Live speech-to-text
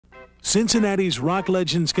Cincinnati's Rock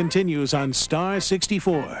Legends continues on Star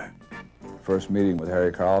 64. First meeting with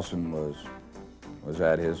Harry Carlson was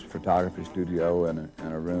at his photography studio in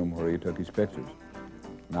a room where he took his pictures.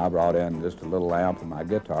 And I brought in just a little amp and my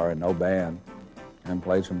guitar and no band and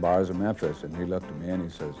played some bars of Memphis. And he looked at me and he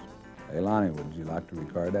says, "Hey, Lonnie, would you like to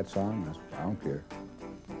record that song?" I said, "I don't care."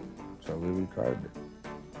 So we recorded it.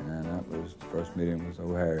 And that was the first meeting with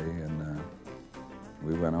Harry, and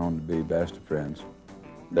we went on to be best of friends.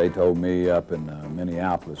 They told me up in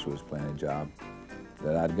Minneapolis was playing a job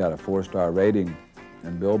that I'd got a 4-star rating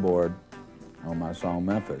in Billboard on my song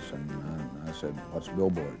Memphis, and I said, "What's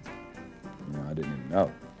Billboard?" You know, I didn't even know,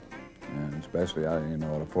 and especially I didn't even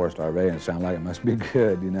know what a 4-star rating. It sounded like it must be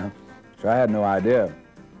good, you know. So I had no idea.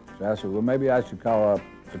 So I said, "Well, maybe I should call up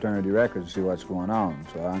Fraternity Records to see what's going on."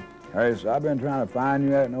 So Harry said, "I've been trying to find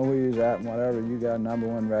you, I know where you're at and whatever. You got a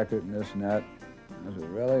 #1 record and this and that." I said,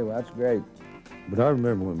 "Really? Well, that's great." But I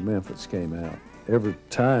remember when Memphis came out, every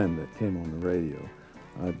time that came on the radio,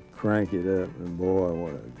 I'd crank it up, and boy,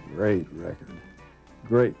 what a great record.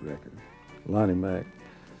 Great record. Lonnie Mack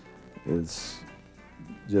is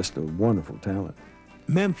just a wonderful talent.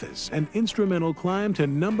 Memphis, an instrumental climb to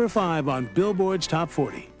 #5 on Billboard's Top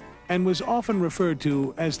 40, and was often referred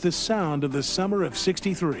to as the sound of the summer of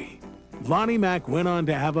 '63. Lonnie Mack went on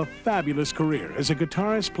to have a fabulous career as a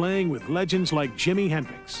guitarist, playing with legends like Jimi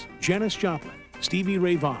Hendrix, Janis Joplin, Stevie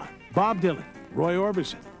Ray Vaughan, Bob Dylan, Roy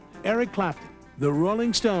Orbison, Eric Clapton, the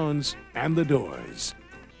Rolling Stones, and the Doors.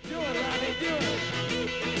 The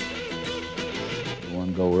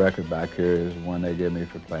one gold record back here is the one they give me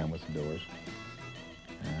for playing with the Doors.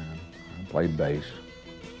 And I played bass,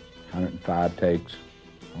 105 takes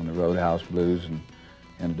on the Roadhouse Blues, and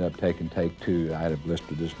ended up taking take 2. I had a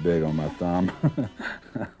blister this big on my thumb.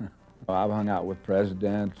 I've hung out with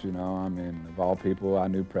presidents, you know, I mean, of all people, I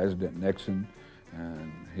knew President Nixon,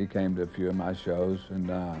 and he came to a few of my shows,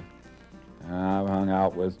 and I've hung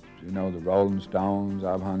out with, you know, the Rolling Stones,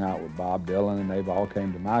 I've hung out with Bob Dylan, and they've all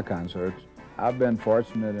came to my concerts. I've been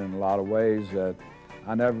fortunate in a lot of ways that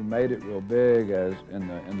I never made it real big as in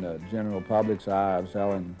the general public's eye of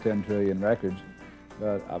selling 10 trillion records,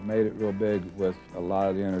 but I've made it real big with a lot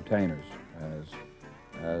of the entertainers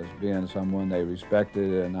as being someone they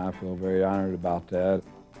respected, and I feel very honored about that.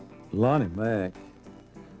 Lonnie Mack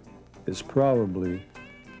is probably,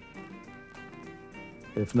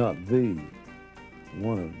 if not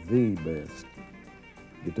one of the best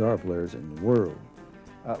guitar players in the world.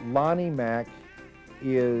 Lonnie Mack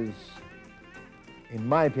is, in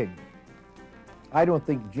my opinion, I don't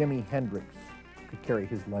think Jimi Hendrix could carry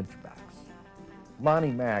his lunchbox.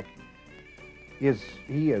 Lonnie Mack is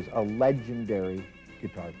a legendary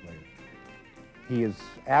guitar player. He is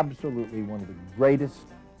absolutely one of the greatest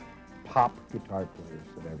pop guitar players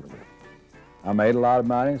that ever lived. I made a lot of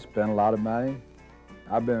money, spent a lot of money.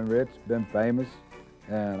 I've been rich, been famous,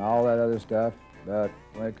 and all that other stuff, but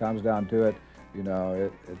when it comes down to it, you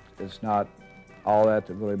know, it's not all that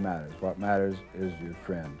really matters. What matters is your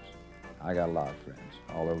friends. I got a lot of friends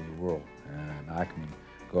all over the world, and I can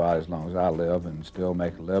go out as long as I live and still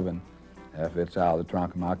make a living if it's out of the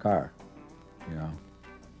trunk of my car, you know,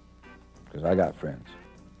 because I got friends,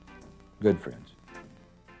 good friends.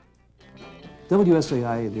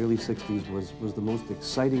 WSAI in the early '60s was the most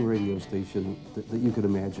exciting radio station that you could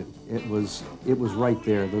imagine. It was right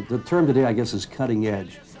there. The term today, I guess, is cutting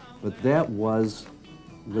edge, but that was,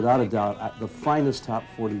 without a doubt, the finest top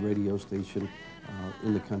 40 radio station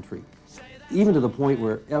in the country. Even to the point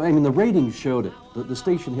where, I mean, the ratings showed it. The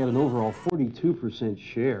station had an overall 42%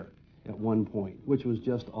 share at one point, which was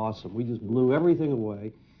just awesome. We just blew everything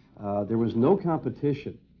away. There was no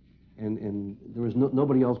competition, and there was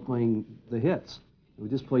nobody else playing the hits. We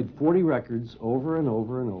just played 40 records over and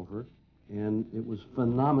over and over, and it was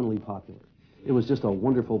phenomenally popular. It was just a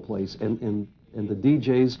wonderful place, and the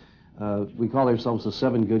DJs, we call ourselves the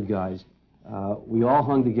 7 good guys. We all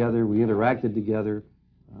hung together, we interacted together.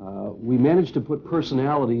 We managed to put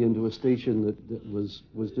personality into a station that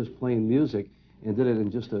was just playing music, and did it in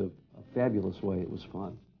just a fabulous way. It was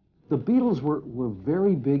fun. The Beatles were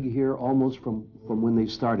very big here almost from when they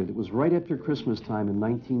started. It was right after Christmas time in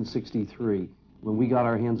 1963 when we got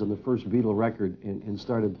our hands on the first Beatle record and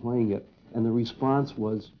started playing it, and the response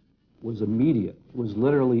was immediate, was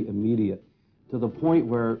literally immediate, to the point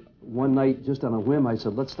where one night, just on a whim, I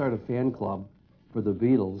said, let's start a fan club for the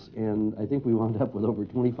Beatles, and I think we wound up with over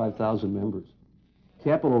 25,000 members.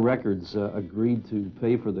 Capitol Records agreed to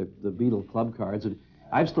pay for the Beatle club cards, and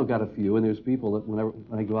I've still got a few, and there's people that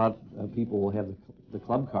when I go out, people will have the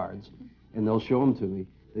club cards, and they'll show them to me.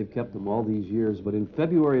 They've kept them all these years, but in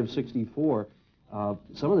February of '64,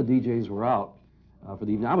 some of the DJs were out, for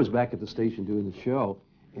the evening. I was back at the station doing the show,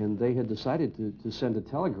 and they had decided to send a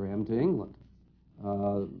telegram to England.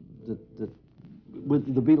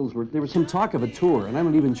 With the Beatles, there was some talk of a tour, and I'm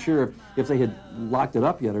not even sure if they had locked it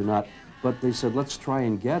up yet or not, but they said, let's try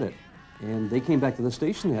and get it. And they came back to the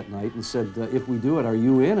station that night and said, if we do it, are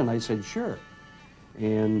you in? And I said, sure.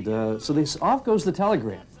 And so off goes the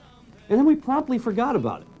telegram. And then we promptly forgot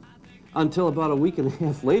about it until about a week and a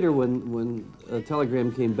half later when a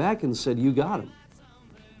telegram came back and said, you got him.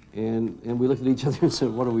 And we looked at each other and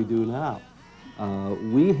said, what do we do now?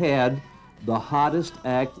 We had the hottest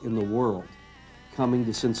act in the world coming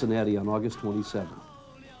to Cincinnati on August 27th.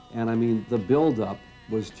 And I mean, the build-up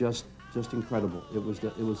was just incredible. It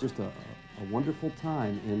was just a wonderful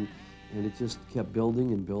time, and it just kept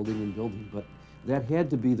building and building and building. But that had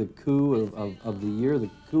to be the coup of the year, the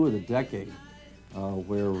coup of the decade,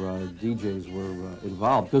 where DJs were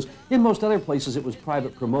involved. Because in most other places, it was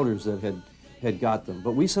private promoters that had got them.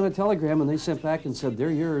 But we sent a telegram, and they sent back and said,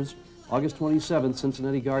 they're yours, August 27th,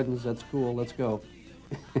 Cincinnati Gardens, that's cool, let's go.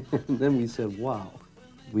 And then we said, wow.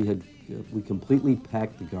 We completely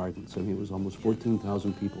packed the Gardens. I mean, it was almost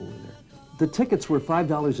 14,000 people were there. The tickets were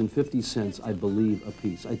 $5.50, I believe, a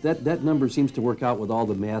piece. That number seems to work out with all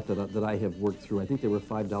the math that I have worked through. I think they were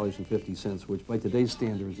 $5.50, which by today's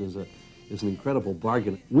standards is an incredible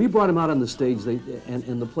bargain. We brought them out on the stage,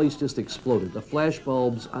 and the place just exploded. The flash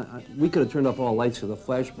bulbs, we could have turned off all lights, so the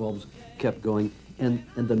flash bulbs kept going, and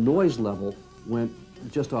the noise level went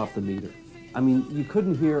just off the meter. I mean, you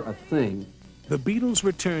couldn't hear a thing. The Beatles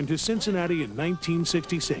returned to Cincinnati in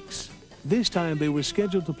 1966. This time they were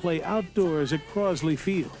scheduled to play outdoors at Crosley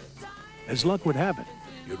Field. As luck would have it,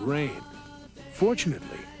 it rained.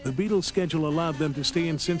 Fortunately, the Beatles' schedule allowed them to stay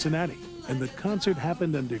in Cincinnati, and the concert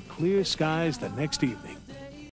happened under clear skies the next evening.